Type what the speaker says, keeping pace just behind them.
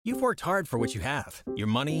You've worked hard for what you have. Your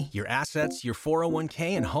money, your assets, your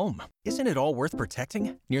 401k, and home. Isn't it all worth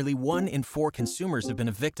protecting? Nearly 1 in 4 consumers have been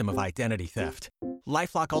a victim of identity theft.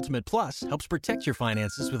 LifeLock Ultimate Plus helps protect your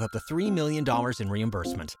finances with up to $3 million in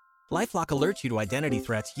reimbursement. LifeLock alerts you to identity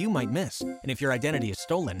threats you might miss. And if your identity is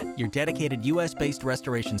stolen, your dedicated U.S.-based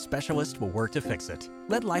restoration specialist will work to fix it.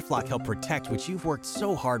 Let LifeLock help protect what you've worked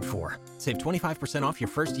so hard for. Save 25% off your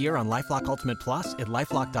first year on LifeLock Ultimate Plus at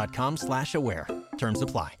LifeLock.com/aware. Terms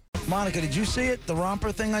apply. Monica, did you see it? The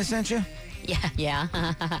romper thing I sent you? Yeah.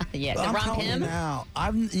 The I'm romp telling him? you now.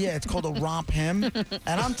 It's called a romp him.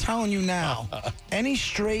 And I'm telling you now, any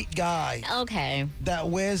straight guy Okay. that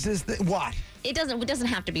wears this thing, what? It doesn't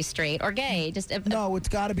have to be straight or gay. Just No, it's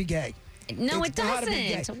got to be gay. No, It's it gotta be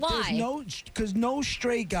gay. doesn't. Why? Because no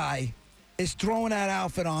straight guy is throwing that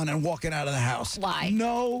outfit on and walking out of the house. Why?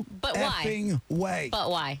 No But why? effing way.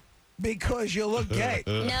 But why? Because you look gay.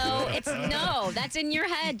 No, that's in your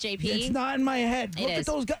head, JP. It's not in my head. It Look is. at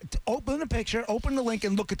those guys. Open the picture, open the link,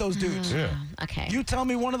 and look at those dudes. Yeah. Okay. You tell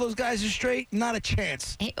me one of those guys is straight? Not a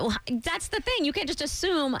chance. That's the thing. You can't just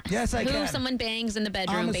assume Yes, I who can. someone bangs in the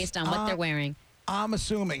bedroom based on what they're wearing. I'm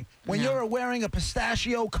assuming. When No. you're wearing a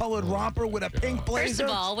pistachio-colored romper with a pink blazer, First of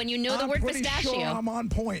all, when you know the word I'm pretty pistachio. sure I'm on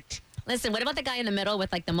point. Listen, what about the guy in the middle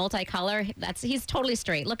with like the multicolor? He's totally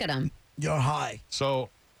straight. Look at him. You're high. So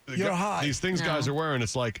You're high. these things guys No. are wearing,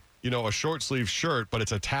 it's like, a short sleeve shirt, but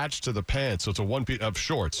it's attached to the pants. So it's a one piece of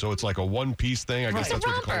shorts. So it's like a one piece thing. I guess Right. that's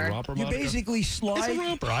what you call a romper. romper. You Monica? basically It's slide. a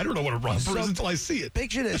romper. I don't know what a romper is until I see it.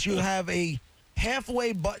 Picture this. You have a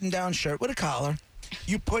halfway button-down shirt with a collar.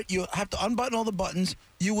 You have to unbutton all the buttons.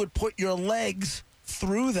 You would put your legs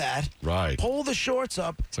through that. Right. Pull the shorts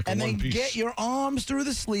up, like a and then one-piece. get your arms through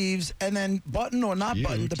the sleeves, and then button or not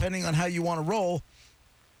button, Cute. depending on how you want to roll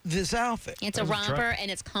this outfit. It's a Doesn't romper track- and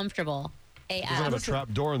it's comfortable. It doesn't have a AF.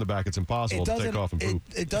 trap door in the back. It's impossible to take off and poop.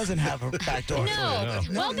 It doesn't have a back door. No,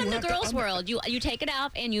 No, welcome you to have to girls' world. You take it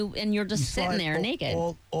off and you're just sitting Slide there naked.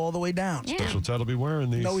 all the way down. Yeah. Special Ted will be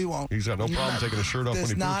wearing these. No, he won't. He's got no problem taking his shirt off when There's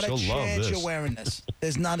he not poops. a He'll love chance this. you're wearing this.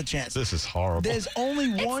 There's not a chance. This is horrible. There's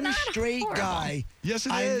only one not straight horrible. guy. Yes,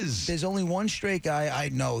 it is. There's only one straight guy I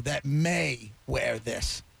know that may wear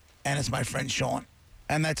this, and it's my friend Sean.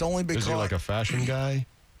 And that's only because Is he like a fashion guy?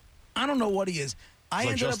 I don't know what he is. I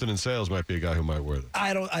Like ended Justin in sales might be a guy who might wear this.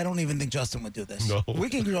 I don't even think Justin would do this. No. We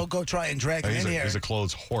can go try and drag him He's in here a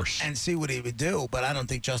clothes horse. and see what he would do, but I don't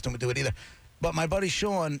think Justin would do it either. But my buddy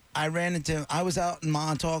Sean, I ran into him. I was out in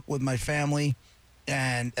Montauk with my family,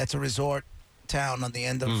 and it's a resort town on the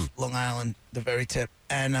end of Long Island, the very tip.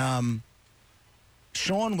 And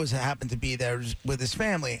Sean happened to be there with his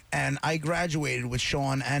family, and I graduated with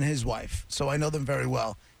Sean and his wife, so I know them very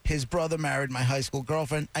well. His brother married my high school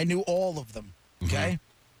girlfriend. I knew all of them, okay?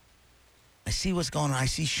 I see what's going on. I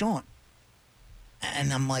see Sean.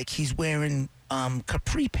 And I'm like, he's wearing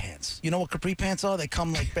capri pants. You know what capri pants are? They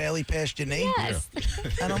come like barely past your knee. Yes.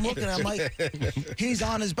 And I'm looking, I'm like, he's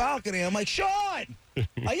on his balcony. I'm like, Sean,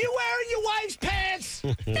 are you wearing your wife's pants?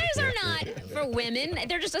 Those are not for women.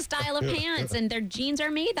 They're just a style of pants, and their jeans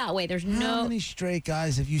are made that way. There's How no. many straight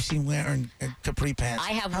guys have you seen wearing capri pants?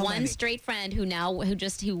 I have How one many? straight friend who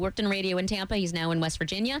worked in radio in Tampa. He's now in West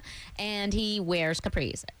Virginia, and he wears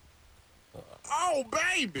capris. Oh,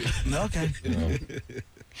 baby. Okay.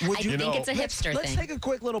 Would I you? think it's a hipster Let's thing. take a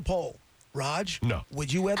quick little poll. Raj? No.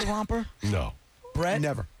 Would you wear the romper? No. Brett?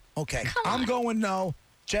 Never. Okay. Come I'm on. going no.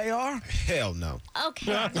 JR? Hell no.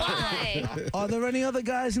 Okay, why? Are there any other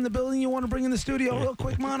guys in the building you want to bring in the studio real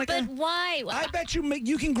quick, Monica? But why? I bet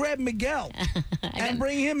you can grab Miguel and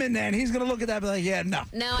bring him in there, and he's going to look at that and be like, yeah, no.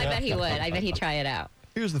 No, I bet he would. I bet he'd try it out.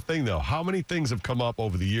 Here's the thing, though. How many things have come up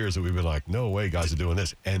over the years that we've been like, no way, guys are doing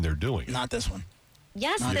this, and they're doing it? Not this one.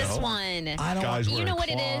 Yes, Not this this one. I don't. Guys You wearing know what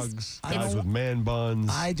it is? clogs, I guys don't- with man buns.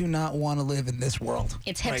 I do not want to live in this world.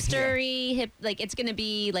 It's right here. hipstery,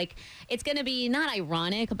 it's gonna be not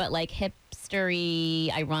ironic, but like hipstery,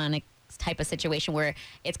 ironic type of situation where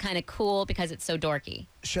it's kind of cool because it's so dorky.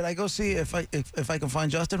 Should I go see if I can find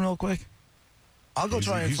Justin real quick? I'll go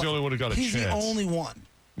try and He's the find. only one who got a He's chance. the only one.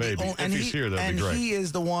 Maybe. If and he's here, that'd be great. And he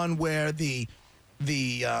is the one where the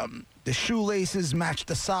shoelaces match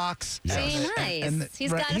the socks. Yes. See, And- nice. and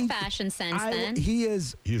He's got a fashion sense then. He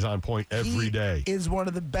is. He's on point every day. Is one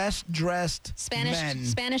of the best dressed men.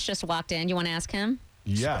 Spanish just walked in. You want to ask him?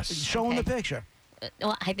 Yes. Show him the Okay. picture.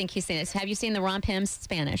 Well, I think he's seen it. Have you seen the Romp Hymns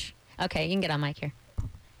Spanish? Okay, you can get on mic here.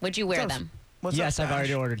 Would you wear What's up? them? What's Yes, up, I've already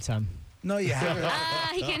Spanish? ordered some. No, you haven't.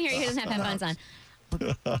 He can't hear you. He doesn't have headphones on.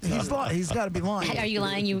 He's got to be lying. Are you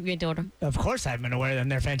lying? You adore them? Of course I'm going to wear them.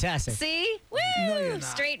 They're fantastic. See? Woo! No, you're not.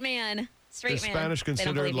 Straight man. Straight Is man. Spanish They don't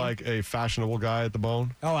considered believe you. like a fashionable guy at the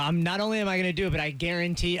bone? Oh, I'm not only am I going to do it, but I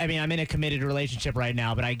guarantee. I mean, I'm in a committed relationship right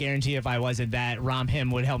now, but I guarantee if I wasn't, that Rom him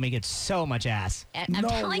would help me get so much ass. I'm No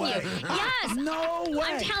telling way. you. Yes. No way.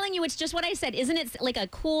 I'm telling you, it's just what I said. Isn't it like a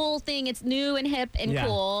cool thing? It's new and hip and Yeah.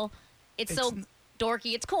 cool. It's so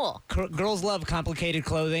dorky. It's cool. Girls love complicated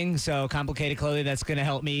clothing, so complicated clothing that's going to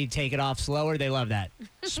help me take it off slower. They love that.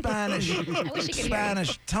 Spanish. I wish you could hear me.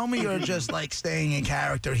 Spanish. Tell me you're just like staying in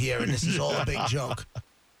character here and this is all a big joke.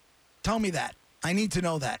 Tell me that. I need to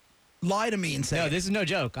know that. Lie to me and say No, it. this is no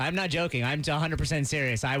joke. I'm not joking. I'm 100%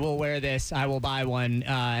 serious. I will wear this. I will buy one,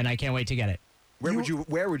 and I can't wait to get it. Where would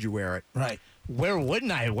you wear it? Right. Where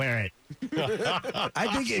wouldn't I wear it? I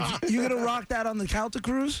think if you're going to rock that on the Calta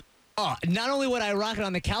Cruise, Oh, not only would I rock it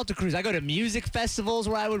on the Calta Cruise, I go to music festivals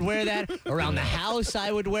where I would wear that. Around the house,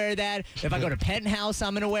 I would wear that. If I go to Penthouse,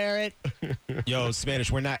 I'm going to wear it. Yo, Spanish,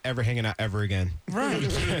 we're not ever hanging out ever again. right.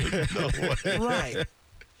 Right.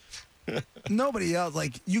 Nobody else.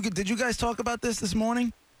 Like, did you guys talk about this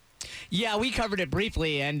morning? Yeah, we covered it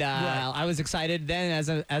briefly, and Right. I was excited then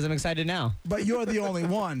as I'm excited now. But you're the only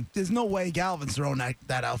one. There's no way Galvin's throwing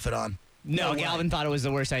that outfit on. No, way. Galvin thought it was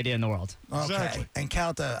the worst idea in the world. Okay. Exactly. And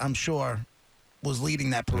Calta, I'm sure, was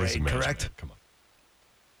leading that He's parade, a man's correct? man. Come on.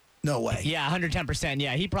 No way. Yeah, 110%.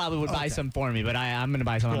 Yeah, he probably would buy Okay. some for me, but I'm going to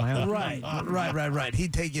buy some on my own. Right.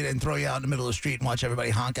 He'd take you and throw you out in the middle of the street and watch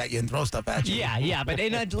everybody honk at you and throw stuff at you. Yeah, but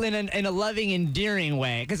in a loving, endearing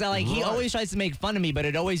way. Because he Right. always tries to make fun of me, but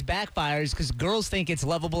it always backfires because girls think it's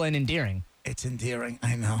lovable and endearing. It's endearing.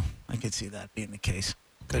 I know. I could see that being the case.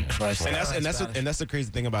 Good Christ. And that's the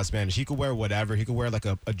crazy thing about Spanish. He could wear whatever. He could wear like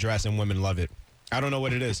a dress, and women love it. I don't know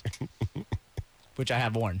what it is. Which I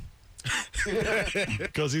have worn.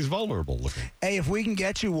 Because he's vulnerable looking. Hey, if we can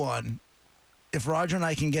get you one, if Roger and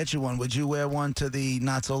I can get you one, would you wear one to the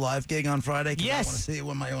Not So Live gig on Friday? 'Cause Yes. I want to see it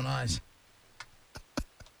with my own eyes.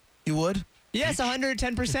 You would? Yes,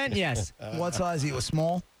 110%. Yes, What size are you? A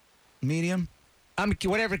small? Medium? I'm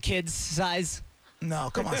whatever kid's size. No,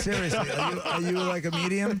 come on, seriously. Are you like a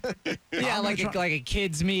medium? Yeah, I'm like gonna a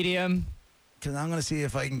kid's medium. Because I'm going to see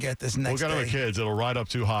if I can get this We'll next get day. our kids. It'll ride up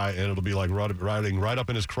too high, and it'll be like riding right up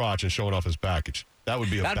in his crotch and showing off his package. That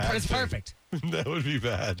would be a bad That's thing. perfect. That would be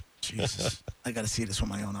bad. Jesus. I got to see this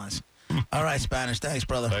with my own eyes. All right, Spanish. Thanks,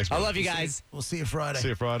 brother. Thanks, I man. love you guys. We'll see you Friday. See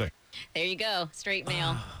you Friday. There you go. Straight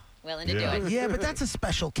male. Willing to Yeah. do it. Yeah, but that's a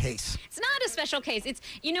special case. It's not a special case. It's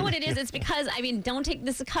you know what it is. It's because don't take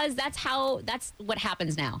this because that's what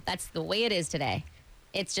happens now. That's the way it is today.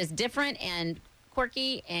 It's just different and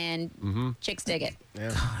quirky and chicks dig it.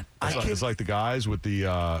 God, It's like the guys with the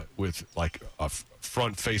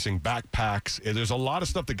front-facing backpacks. There's a lot of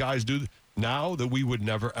stuff that guys do now that we would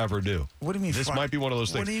never ever do. What do you mean? This might be one of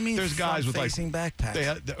those things. What do you mean? There's guys with like facing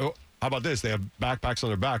backpacks. how about this? They have backpacks on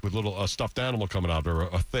their back with little stuffed animal coming out or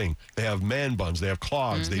a thing. They have man buns. They have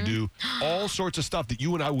clogs. They do all sorts of stuff that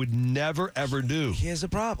you and I would never ever do. Here's the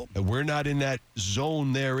problem. And we're not in that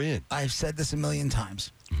zone they're in. I've said this a million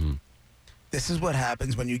times. This is what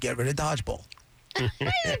happens when you get rid of dodgeball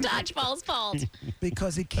It's dodgeball's fault.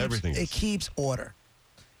 because it Everything is. keeps order.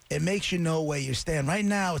 It makes you know where you stand. Right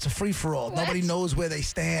now, it's a free for all. What? Nobody knows where they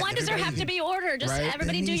stand. Why does there have to Everybody- be order? Just Right?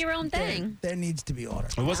 everybody There do needs- your own thing. There needs to be order.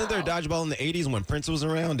 Wasn't there dodgeball in the 80s when Prince was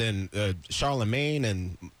around and Charlemagne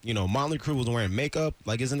and, Motley Crue was wearing makeup?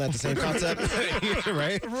 Like, isn't that the same concept?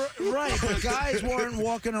 Right? Right, but guys weren't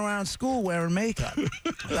walking around school wearing makeup.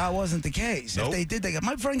 That wasn't the case. Nope. If they did,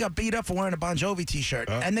 my friend got beat up for wearing a Bon Jovi T-shirt,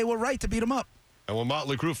 and they were right to beat him up. And when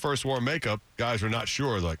Motley Crue first wore makeup, guys were not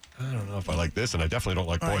sure. Like, I don't know if I like this, and I definitely don't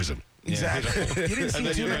like Right. Poison. Exactly. You didn't And see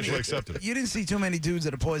then too you many. eventually accepted it. You didn't see too many dudes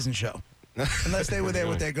at a Poison show, unless they were there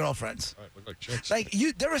with their girlfriends. All right, look like chicks. Like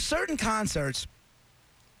there are certain concerts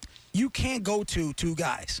you can't go to two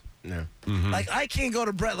guys. No. Like I can't go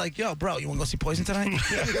to Brett. Like, yo, bro, you want to go see Poison tonight? I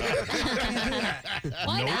can't do that.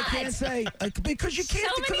 Why I not? can't say because you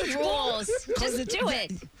can't. So many because- rules. because Just do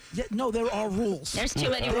it. Yeah, no, there are rules. There's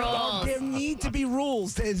too many rules. There need to be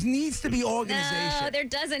rules. There needs to be organization. No, there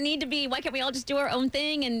doesn't need to be. Why can't we all just do our own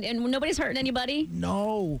thing and nobody's hurting anybody?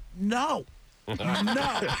 No. No. No.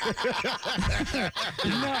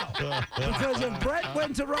 Because if Brett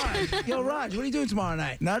went to Raj, yo, Raj, what are you doing tomorrow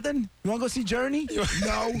night? Nothing? You want to go see Journey?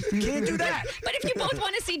 No. You can't do that. But if you both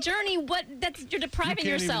want to see Journey, you're depriving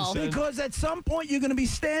You can't even yourself. say- Because at some point you're going to be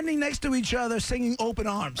standing next to each other singing Open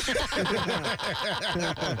Arms. Bro,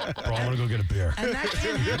 I want to go get a beer. And that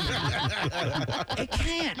can't happen. It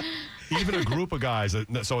can't. Even a group of guys,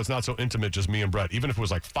 so it's not so intimate, just me and Brett. Even if it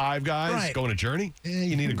was like 5 guys Right. going to Journey,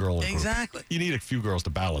 you need a girl in a group. Exactly. You need a few girls to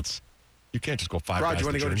balance. You can't just go 5 Rod, guys you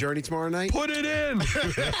want to go to Journey. Journey tomorrow night? Put it in.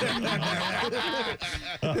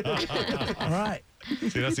 All right.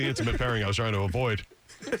 See, that's the intimate pairing I was trying to avoid.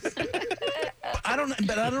 I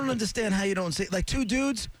don't understand how you don't see like two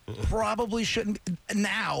dudes probably shouldn't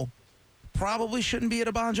be at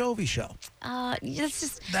a Bon Jovi show.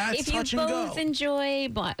 That's if you touch and both go. enjoy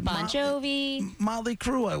Bon Jovi. Motley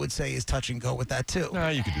Crue, I would say, is touch and go with that too. Nah,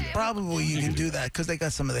 you can do that. Probably you can do that because they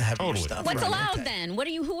got some of the heavier Totally. stuff. What's Right, allowed okay. then?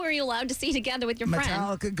 Who are you allowed to see together with your friend?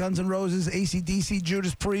 Metallica, Guns N' Roses, AC/DC,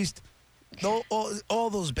 Judas Priest, all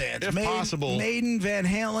those bands. If possible. Maiden, Van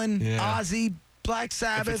Halen, Yeah. Ozzy, Black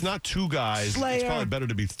Sabbath. If it's not 2 guys, Slayer. it's probably better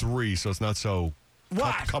to be 3, so it's not so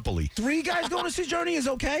What? coupley. 3 guys going to see Journey is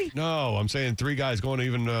okay? No, I'm saying 3 guys going to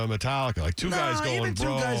even Metallica. Like 2 No, guys going, even 2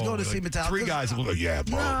 bro. guys go to see Like, Metallica. 3 guys will go, yeah,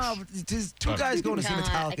 bro. No, just 2 guys going to see God,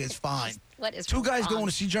 Metallica is fine. What is 2 guys wrong? going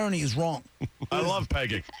to see Journey is wrong. I love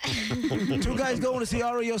pegging. 2 guys going to see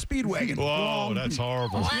REO Speedwagon. Whoa, Wrong. that's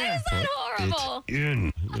horrible. Why is that horrible?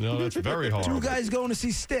 In. That's very horrible. 2 guys going to see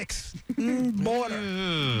Styx.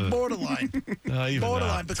 Borderline. Even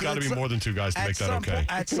borderline, that. It's because got to be it's- more than 2 guys to make that okay.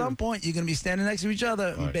 At some point, you're going to be standing next to each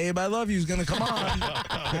other. Right. Babe, I love you is going to come on.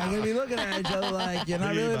 You're going to be looking at each other like, you're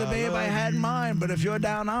not really the babe I had in mind, but if you're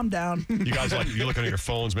down, I'm down. You guys you're looking at your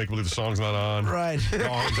phones, make believe the song's not on. Right. Your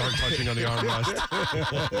arms aren't touching on the armrest.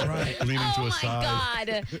 Right. Leaning to Oh a my side.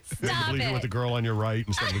 God! Make Stop believe you're with the it! girl on your right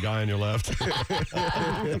instead of the guy on your left.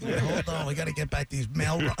 Hold on. We got to get back these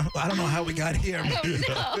male. I don't know how we got here.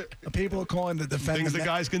 No. People are calling to defend Things the, that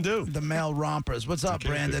guys can do. the male rompers. What's up, okay.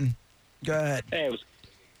 Brandon? Go ahead. Hey,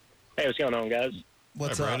 what's going on, guys?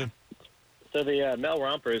 What's Hi, up? Brandon. So the Mel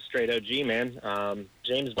Romper is straight OG, man.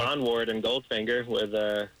 James Bond Ward and Goldfinger with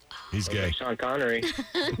He's gay. Sean Connery,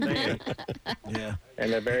 Yeah.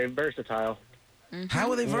 and they're very versatile.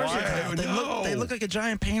 How are they versatile? No. They look like a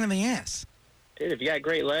giant pain in the ass. Dude, if you got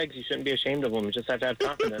great legs, you shouldn't be ashamed of them. You just have to have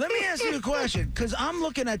confidence. Let me ask you a question, because I'm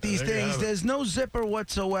looking at these There you things. have it. There's no zipper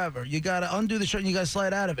whatsoever. You got to undo the shirt and you got to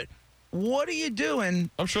slide out of it. What are you doing?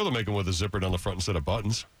 I'm sure they'll make them with a zipper down the front instead of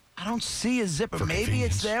buttons. I don't see a zipper. For Maybe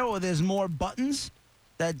convenience. it's there, or there's more buttons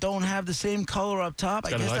that don't have the same color up top.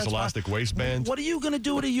 It's got a nice that's why- elastic waistband. What are you going to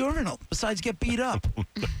do at a urinal besides get beat up?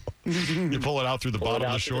 You pull it out through the Pull it bottom of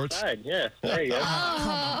out the to shorts. side. Yeah, there you go. You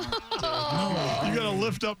got to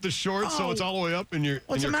lift up the shorts so it's all the way up in your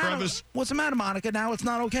What's the matter? crevice. What's the matter, Monica? Now it's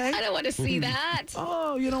not okay? I don't want to see that.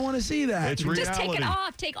 Oh, you don't want to see that. It's reality. Just take it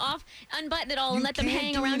off. Take off. Unbutton it all and You let them can't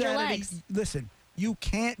hang do around your that at a- legs. Listen, you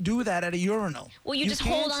can't do that at a urinal. Well, you just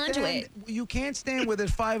hold can't on to stand- it. You can't stand with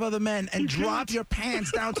there's 5 other men and drop your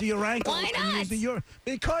pants down to your ankles. Why and use not? the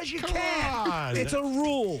because you can't. on. It's a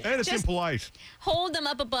rule. And it's Just- impolite. Hold them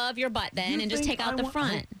up above your butt then, You and just think take out I the want-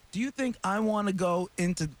 front. Do you think I want to go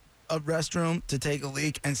into a restroom to take a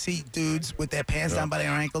leak and see dudes with their pants down by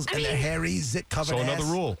their ankles and their mean- hairy zit covered So another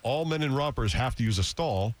ass? rule: all men in rompers have to use a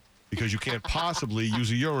stall because you can't possibly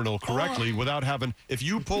use a urinal correctly without having. If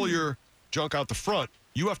you pull your junk out the front,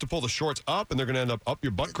 you have to pull the shorts up, and they're going to end up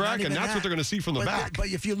your butt crack, Not and even that's that. what they're going to see from the but, back. But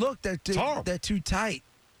if you look, horrible. they're too tight.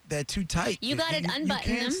 They're too tight. You gotta unbutton You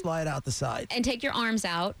can't them. slide out the side. And take your arms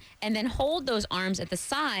out, and then hold those arms at the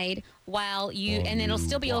side while and it'll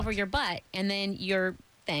still be over your butt, and then your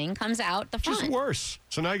thing comes out the front. Just worse.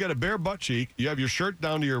 So now you got a bare butt cheek. You have your shirt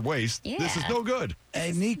down to your waist. This is Yeah. no good.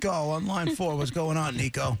 Hey, Nico on line 4. What's going on,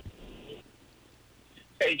 Nico?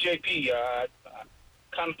 Hey, JP,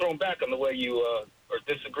 kind of thrown back on the way you are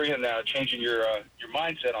disagreeing now, changing your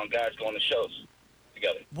mindset on guys going to shows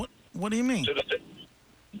together. What do you mean? So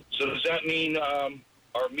does that mean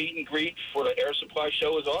our meet and greet for the Air Supply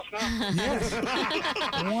show is off now? Yes.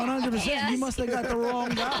 100%. Yes. You must have got the wrong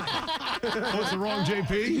guy. What's the wrong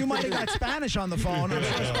JP? You might have got Spanish on the phone. I'm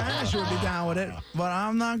sure Spanish would be down with it, but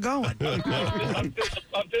I'm not going.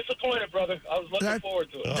 I'm disappointed, brother. I was looking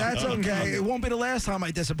forward to it. That's okay. It won't be the last time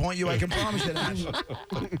I disappoint you. I can promise you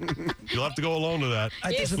that. You'll have to go alone to that.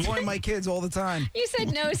 I disappoint my kids all the time. You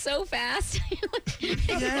said no so fast.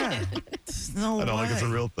 Yeah. No I don't way. think it's a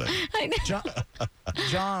real thing. I know.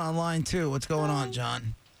 John on line 2. What's going on,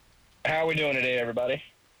 John? How are we doing today, everybody?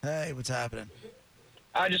 Hey, what's happening?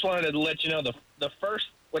 I just wanted to let you know the first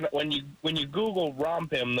when you Google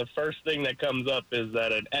romp him, the first thing that comes up is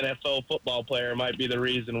that an NFL football player might be the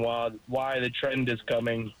reason why the trend is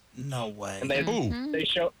coming. No way. And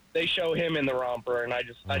they show him in the romper, and I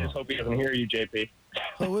just hope he doesn't hear you, JP.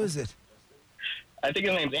 Who is it? I think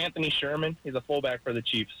his name's Anthony Sherman. He's a fullback for the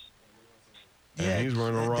Chiefs. And he's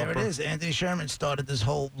wearing a There it romper. is. Anthony Sherman started this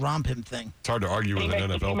whole romp him thing. It's hard to argue with an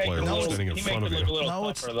NFL player standing in front of He makes it look a you, little No,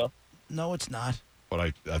 it's- tougher, though. No, it's not. but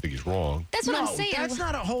I think he's wrong. That's what No, I'm saying. that's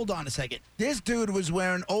not a. Hold on a second. This dude was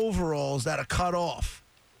wearing overalls that are cut off.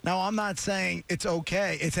 Now, I'm not saying it's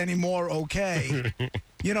okay. It's any more okay.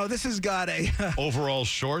 This has got a overall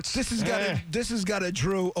shorts. This has got a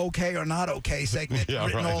Drew okay or not okay segment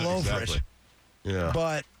written all over it. Yeah.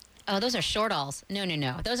 But those are short-alls. No.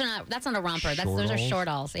 Those are not. That's not a romper. Those are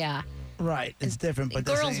short-alls. Yeah. Right, it's different. But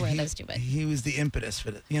girls wear those too. But he was the impetus for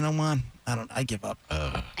it. You know what? I give up.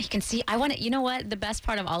 You can see. I want to. You know what? The best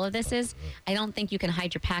part of all of this is I don't think you can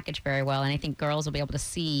hide your package very well, and I think girls will be able to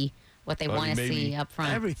see what they want to see up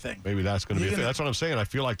front. Everything. Maybe that's going to be a thing. That's what I'm saying. I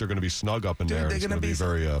feel like they're going to be snug up in there. They're going to be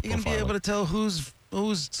very you're going to be able to tell who's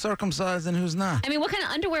circumcised and who's not. I mean, what kind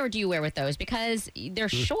of underwear do you wear with those? Because they're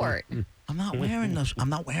short. I'm not wearing those. I'm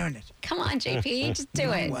not wearing it. Come on, JP. Just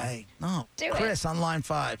do it. No way. No. Do Chris on line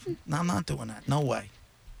 5. No, I'm not doing that. No way.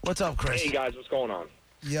 What's up, Chris? Hey, guys. What's going on?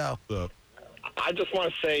 Yo. I just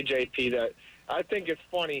want to say, JP, that I think it's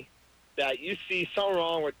funny that you see something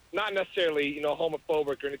wrong with, not necessarily,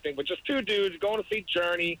 homophobic or anything, but just two dudes going to see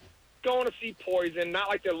Journey, going to see Poison, not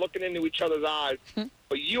like they're looking into each other's eyes.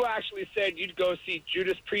 But you actually said you'd go see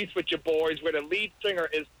Judas Priest with your boys, where the lead singer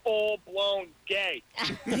is full-blown gay.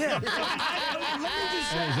 Yeah. His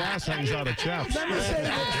ass hangs out of chaps. Let me say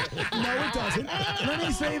this. No, it doesn't. Let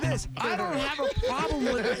me say this. I don't have a problem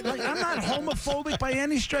with it. Like, I'm not homophobic by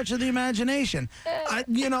any stretch of the imagination.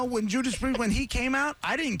 When Judas Priest, when he came out,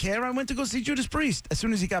 I didn't care. I went to go see Judas Priest as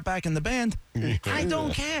soon as he got back in the band. I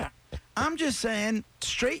don't care. I'm just saying,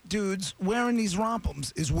 straight dudes wearing these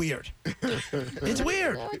rompums is weird. It's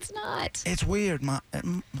weird. No, it's not. It's weird,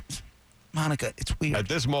 Monica. It's weird. At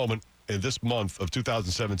this moment, in this month of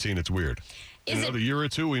 2017, it's weird. In another year or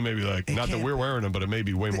two, we may be like, not that we're wearing them, but it may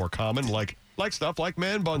be way more common. Like stuff like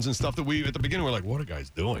man buns and stuff that we, at the beginning, we're like, what are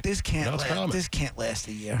guys doing? This can't last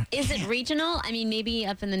a year. Is it regional? I mean, maybe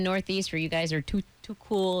up in the Northeast where you guys are too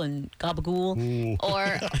cool and gabagool, or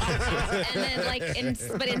and then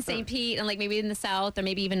but in St. Pete and maybe in the South or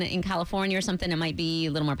maybe even in California or something, it might be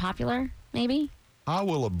a little more popular. Maybe. How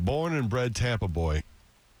will a born and bred Tampa boy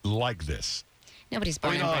like this? Nobody's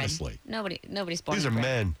born and bred. Honestly, nobody's born. These and are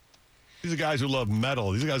bred. men. These are guys who love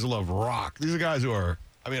metal. These are guys who love rock. These are guys who are.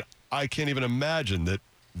 I mean, I can't even imagine that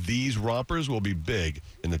these rompers will be big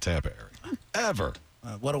in the Tampa area ever.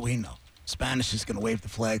 What do we know? Spanish is going to wave the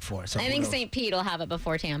flag for us. I think St. Pete will have it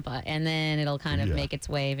before Tampa, and then it'll kind of make its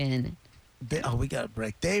wave in. We got a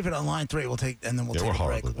break. David on line 3. We'll take a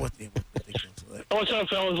break. What's up,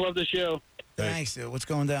 fellas? Love the show. Thanks, dude. What's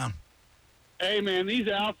going down? Hey, man, these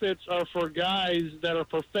outfits are for guys that are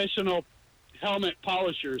professional helmet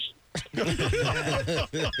polishers. I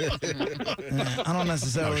don't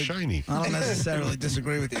necessarily shiny. I don't necessarily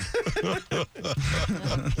disagree with you.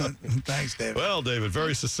 Thanks, David. Well, David,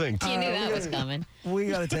 very succinct. You knew that was coming. We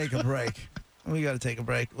got to take a break.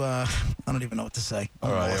 I don't even know what to say.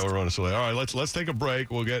 All right, we're running slowly. All right, let's take a break.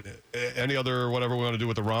 We'll get any other whatever we want to do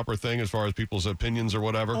with the romper thing as far as people's opinions or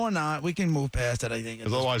whatever. Or not. We can move past it, I think.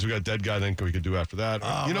 Otherwise, we got Dead Guy then we could do after that.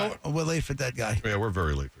 We're late for Dead Guy. Yeah, we're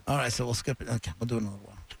very late. All right, so we'll skip it. Okay, we'll do it in a little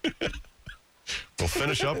while. We'll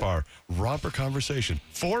finish up our romper conversation.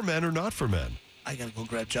 For men or not for men? I got to go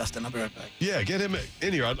grab Justin. I'll be right back. Yeah, get him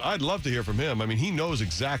in here. I'd love to hear from him. I mean, he knows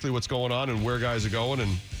exactly what's going on and where guys are going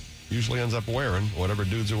and usually ends up wearing whatever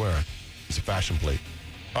dudes are wearing. It's a fashion plate.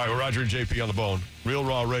 All right, we're Roger and JP on the bone. Real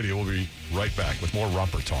Raw Radio. We'll be right back with more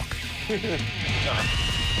romper talk.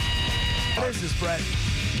 What is this, Brett?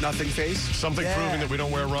 Nothing face? Something proving that we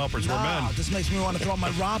don't wear rompers. We're men. This makes me want to throw my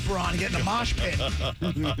romper on and get in a mosh pit.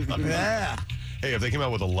 Yeah. Hey, if they came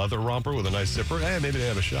out with a leather romper with a nice zipper, maybe they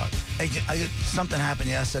have a shot. Hey, something happened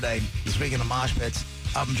yesterday. Speaking of mosh pits,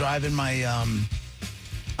 I'm driving my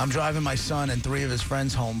son and 3 of his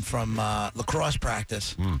friends home from lacrosse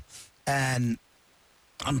practice, and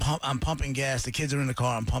I'm pumping gas. The kids are in the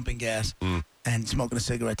car. I'm pumping gas and smoking a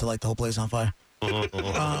cigarette to light the whole place on fire.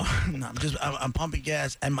 I'm pumping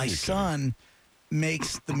gas, and my son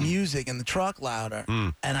makes the music in the truck louder.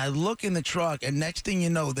 And I look in the truck, and next thing you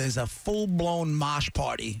know, there's a full-blown mosh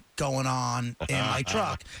party going on in my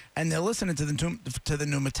truck, and they're listening to the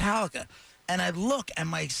new Metallica. And I look, and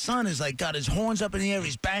my son is got his horns up in the air,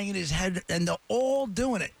 he's banging his head, and they're all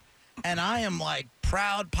doing it. And I am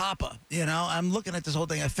proud papa, I'm looking at this whole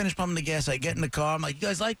thing. I finish pumping the gas, I get in the car, I'm like, you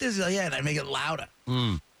guys like this? He's like, yeah, and I make it louder.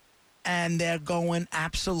 And they're going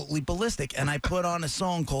absolutely ballistic. And I put on a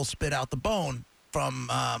song called Spit Out the Bone from,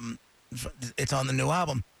 it's on the new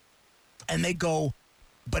album. And they go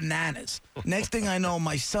bananas. Next thing I know,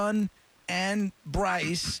 my son and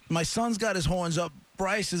Bryce, my son's got his horns up.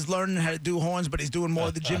 Bryce is learning how to do horns, but he's doing more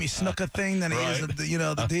of the Jimmy Snuka thing than he is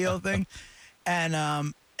the Dio thing. And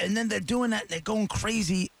then they're doing that, and they're going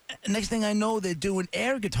crazy. next thing I know, they're doing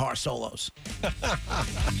air guitar solos.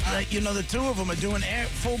 The two of them are doing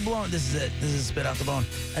full-blown. This is it. This is spit out the bone.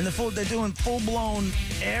 And they're doing full-blown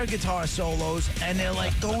air guitar solos, and they're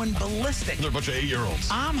like going ballistic. They're a bunch of 8-year-olds.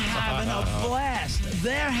 I'm having a blast.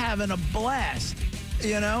 They're having a blast,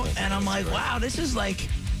 And I'm like, wow, this is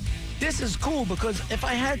cool, because if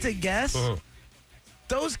I had to guess,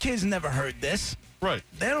 those kids never heard this. Right.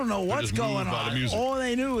 They don't know what's going on. All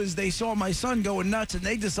they knew is they saw my son going nuts, and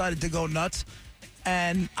they decided to go nuts.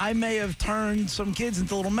 And I may have turned some kids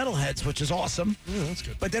into little metalheads, which is awesome. Yeah, that's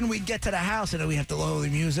good. But then we'd get to the house, and then we have to lower the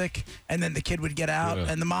music, and then the kid would get out,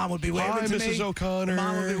 and the mom would be waving to me. Mrs. O'Connor. The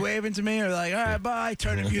mom would be waving to me, or like, all right, bye.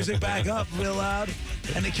 Turn the music back up real loud,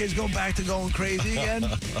 and the kids go back to going crazy again.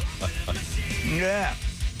 Yeah.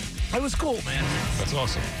 It was cool, man. That's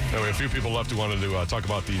awesome. Anyway, a few people left who wanted to talk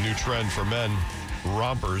about the new trend for men,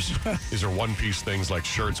 rompers. These are one-piece things like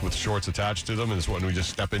shirts with shorts attached to them, and it's when we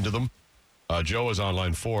just step into them. Joe is on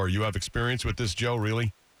line 4. You have experience with this, Joe,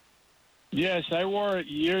 really? Yes, I wore it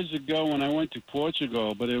years ago when I went to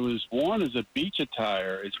Portugal, but it was worn as a beach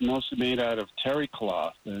attire. It's mostly made out of terry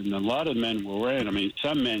cloth, and a lot of men were wearing it. I mean,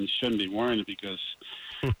 some men shouldn't be wearing it because,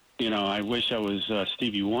 I wish I was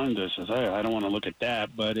Stevie Wonder, so I don't want to look at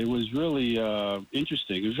that, but it was really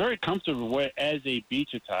interesting. It was very comfortable to wear as a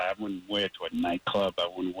beach attire. I wouldn't wear it to a nightclub. I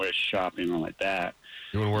wouldn't wear it shopping or like that.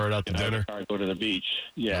 You wouldn't wear it out to dinner? I go to the beach.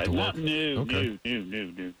 Yeah, not new.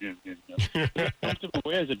 Comfortable to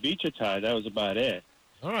wear as a beach attire. That was about it.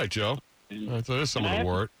 All right, Joe. So there's someone who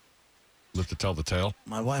wore it. Live to tell the tale.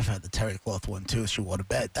 My wife had the terry cloth one, too. She wore to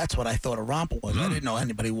bed. That's what I thought a romper was. I didn't know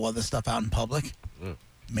anybody wore this stuff out in public.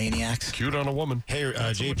 Maniacs. Cute on a woman. Hey,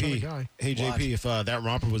 JP. Hey, JP, if that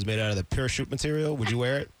romper was made out of the parachute material, would you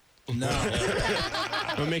wear it? No.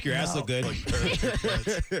 It'll make your ass look good.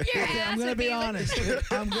 I'm going to be honest.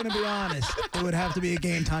 It would have to be a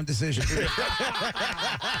game time decision.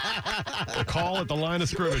 A call at the line of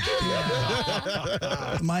scrimmage.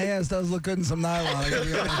 My ass does look good in some nylon. I gotta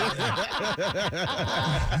be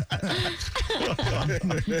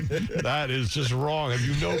honest. That is just wrong. Have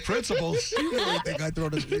you no principles? You really think I throw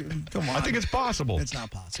this? Come on. I think it's possible. It's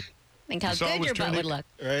not possible. Think how good your butt would look.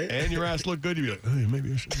 Right? And your ass look good. You'd be like, hey,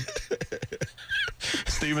 maybe I should.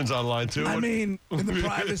 Steven's on line 2. I mean, in the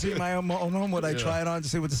privacy of my own home, would I try it on to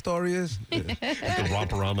see what the story is? You could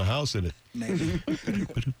romp around the house in it. Maybe.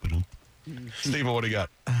 Steven, what do you got?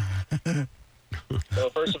 Well,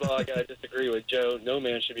 first of all, I got to disagree with Joe. No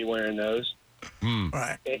man should be wearing those.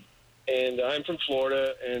 Right. And I'm from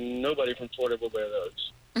Florida, and nobody from Florida will wear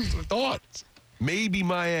those. That's what I thought. Maybe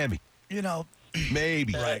Miami.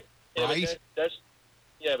 Maybe. Right. Yeah, right?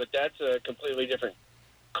 but that's a completely different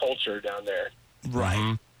culture down there. Right.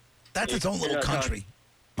 Mm-hmm. That's its own little country.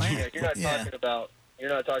 You're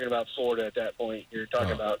not talking about Florida at that point. You're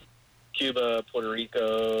talking about Cuba, Puerto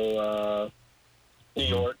Rico, New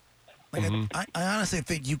York. I honestly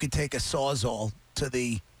think you could take a Sawzall to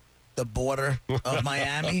the border of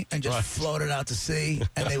Miami and just float it out to sea,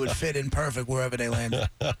 and they would fit in perfect wherever they landed.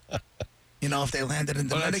 If they landed in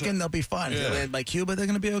Dominican, they'll be fine. If they land by Cuba, they're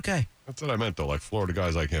going to be okay. That's what I meant, though. Like Florida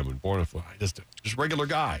guys like him and born in Florida. Just regular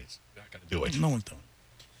guys. Not going to do it. No one's doing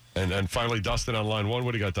it. And finally, Dustin on line 1.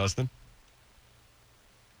 What do you got, Dustin?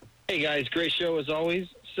 Hey, guys. Great show, as always.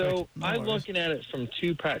 So I'm looking at it from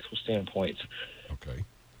 2 practical standpoints. Okay.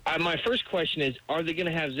 My first question is, are they going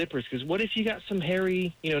to have zippers? Because what if you got some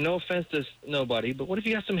hairy, no offense to nobody, but what if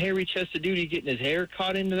you got some hairy-chested dude getting his hair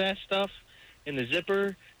caught into that stuff in the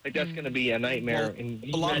zipper? Like, that's going to be a nightmare. Well, and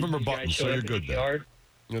a lot of them are buttons, so you're good there.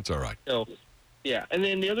 That's all right. So, yeah. And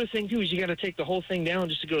then the other thing, too, is you got to take the whole thing down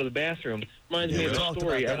just to go to the bathroom. Reminds me of a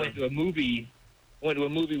story. I went to a movie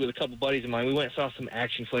with a couple buddies of mine. We went and saw some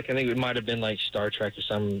action flick. I think it might have been like Star Trek or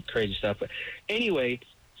some crazy stuff. But anyway,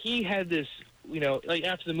 he had this, like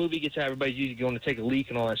after the movie gets out, everybody's usually going to take a leak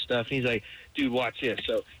and all that stuff. And he's like, dude, watch this.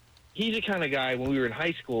 So he's the kind of guy, when we were in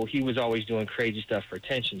high school, he was always doing crazy stuff for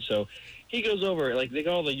attention. So he goes over, like, they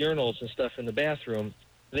got all the urinals and stuff in the bathroom.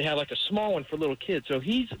 They have, like, a small one for little kids. So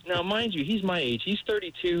now, mind you, he's my age. He's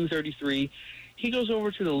 32, 33. He goes over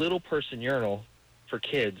to the little person urinal for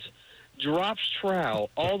kids, drops trowel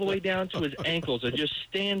all the way down to his ankles, and just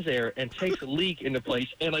stands there and takes a leak into place.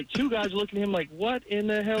 And, like, 2 guys are looking at him like, what in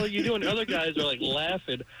the hell are you doing? The other guys are, like,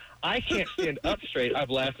 laughing. I can't stand up straight. I've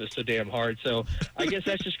laughed so damn hard. So I guess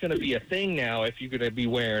that's just going to be a thing now if you're going to be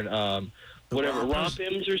wearing whatever,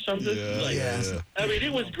 Rompers or something. Yeah. I mean,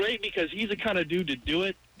 it was great because he's the kind of dude to do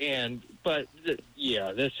it,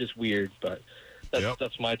 that's just weird. But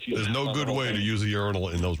That's my two. There's no good way to use a urinal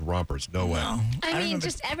in those rompers. No way. I mean,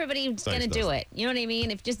 just everybody's going to do it. You know what I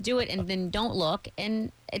mean? If just do it and then don't look,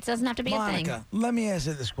 and it doesn't have to be a thing. Monica, let me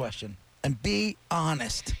answer this question and be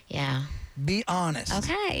honest. Yeah. Be honest.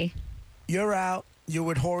 Okay. You're out, you're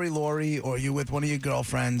with Hori Lori, or you're with one of your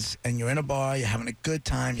girlfriends, and you're in a bar, you're having a good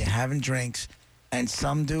time, you're having drinks, and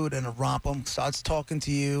some dude in a rompum starts talking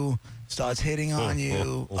to you, starts hitting on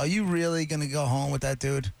you. Are you really going to go home with that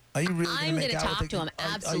dude? Are you really I'm going to talk to him.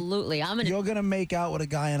 Absolutely. You're going to make out with a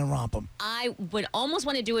guy in a rompum. I would almost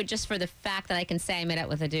want to do it just for the fact that I can say I met up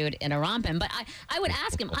with a dude in a rompum. But I would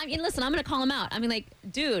ask him, I mean, listen, I'm going to call him out. I mean, like,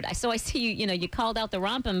 dude, I see you called out the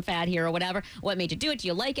rompum fad here or whatever. What made you do it? Do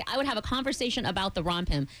you like it? I would have a conversation about the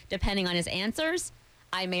rompum. Depending on his answers,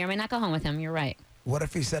 I may or may not go home with him. You're right. What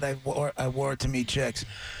if he said I wore it to meet chicks?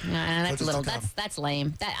 That's that's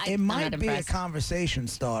lame. It might be a conversation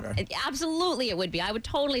starter. Absolutely, it would be. I would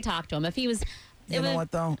totally talk to him if he was. You know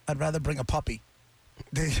what though? I'd rather bring a puppy.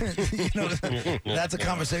 That's a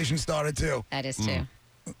conversation starter too. That is too.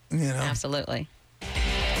 Absolutely.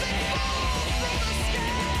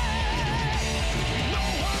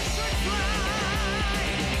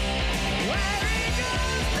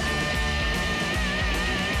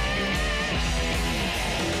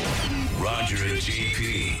 Roger and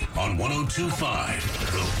JP on 102.5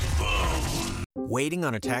 The Bone. Waiting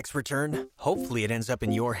on a tax return? Hopefully it ends up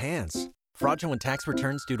in your hands. Fraudulent tax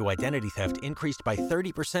returns due to identity theft increased by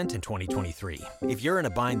 30% in 2023. If you're in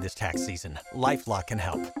a bind this tax season, LifeLock can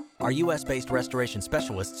help. Our U.S.-based restoration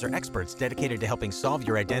specialists are experts dedicated to helping solve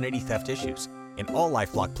your identity theft issues. And all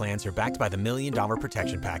LifeLock plans are backed by the $1 Million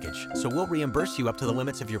Protection Package. So we'll reimburse you up to the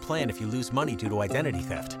limits of your plan if you lose money due to identity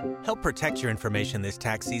theft. Help protect your information this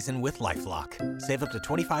tax season with LifeLock. Save up to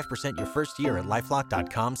 25% your first year at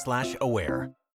LifeLock.com/aware.